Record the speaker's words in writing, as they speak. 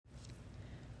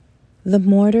The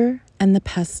Mortar and the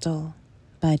Pestle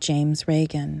by James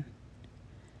Ragan.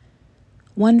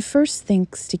 One first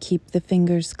thinks to keep the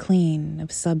fingers clean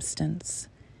of substance,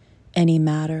 any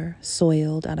matter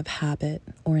soiled out of habit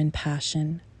or in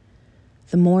passion.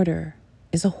 The mortar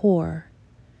is a whore.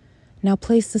 Now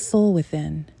place the soul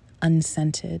within,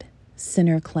 unscented,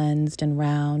 sinner cleansed and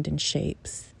round in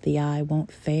shapes the eye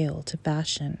won't fail to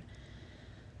fashion.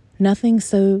 Nothing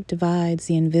so divides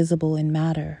the invisible in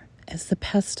matter as the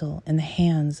pestle in the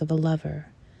hands of a lover.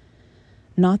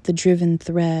 Not the driven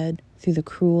thread through the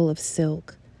crewel of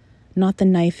silk, not the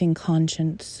knifing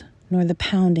conscience, nor the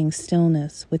pounding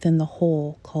stillness within the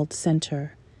hole called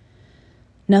center.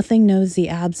 Nothing knows the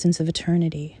absence of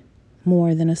eternity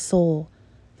more than a soul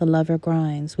the lover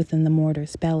grinds within the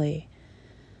mortar's belly.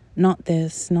 Not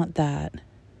this, not that,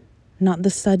 not the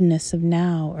suddenness of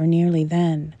now or nearly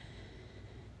then.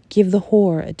 Give the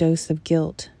whore a dose of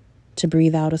guilt to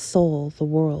breathe out a soul the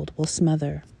world will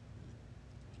smother.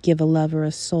 Give a lover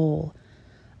a soul,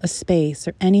 a space,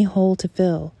 or any hole to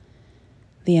fill.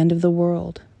 The end of the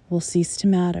world will cease to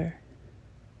matter.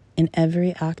 In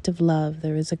every act of love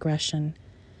there is aggression.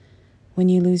 When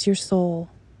you lose your soul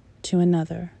to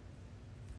another,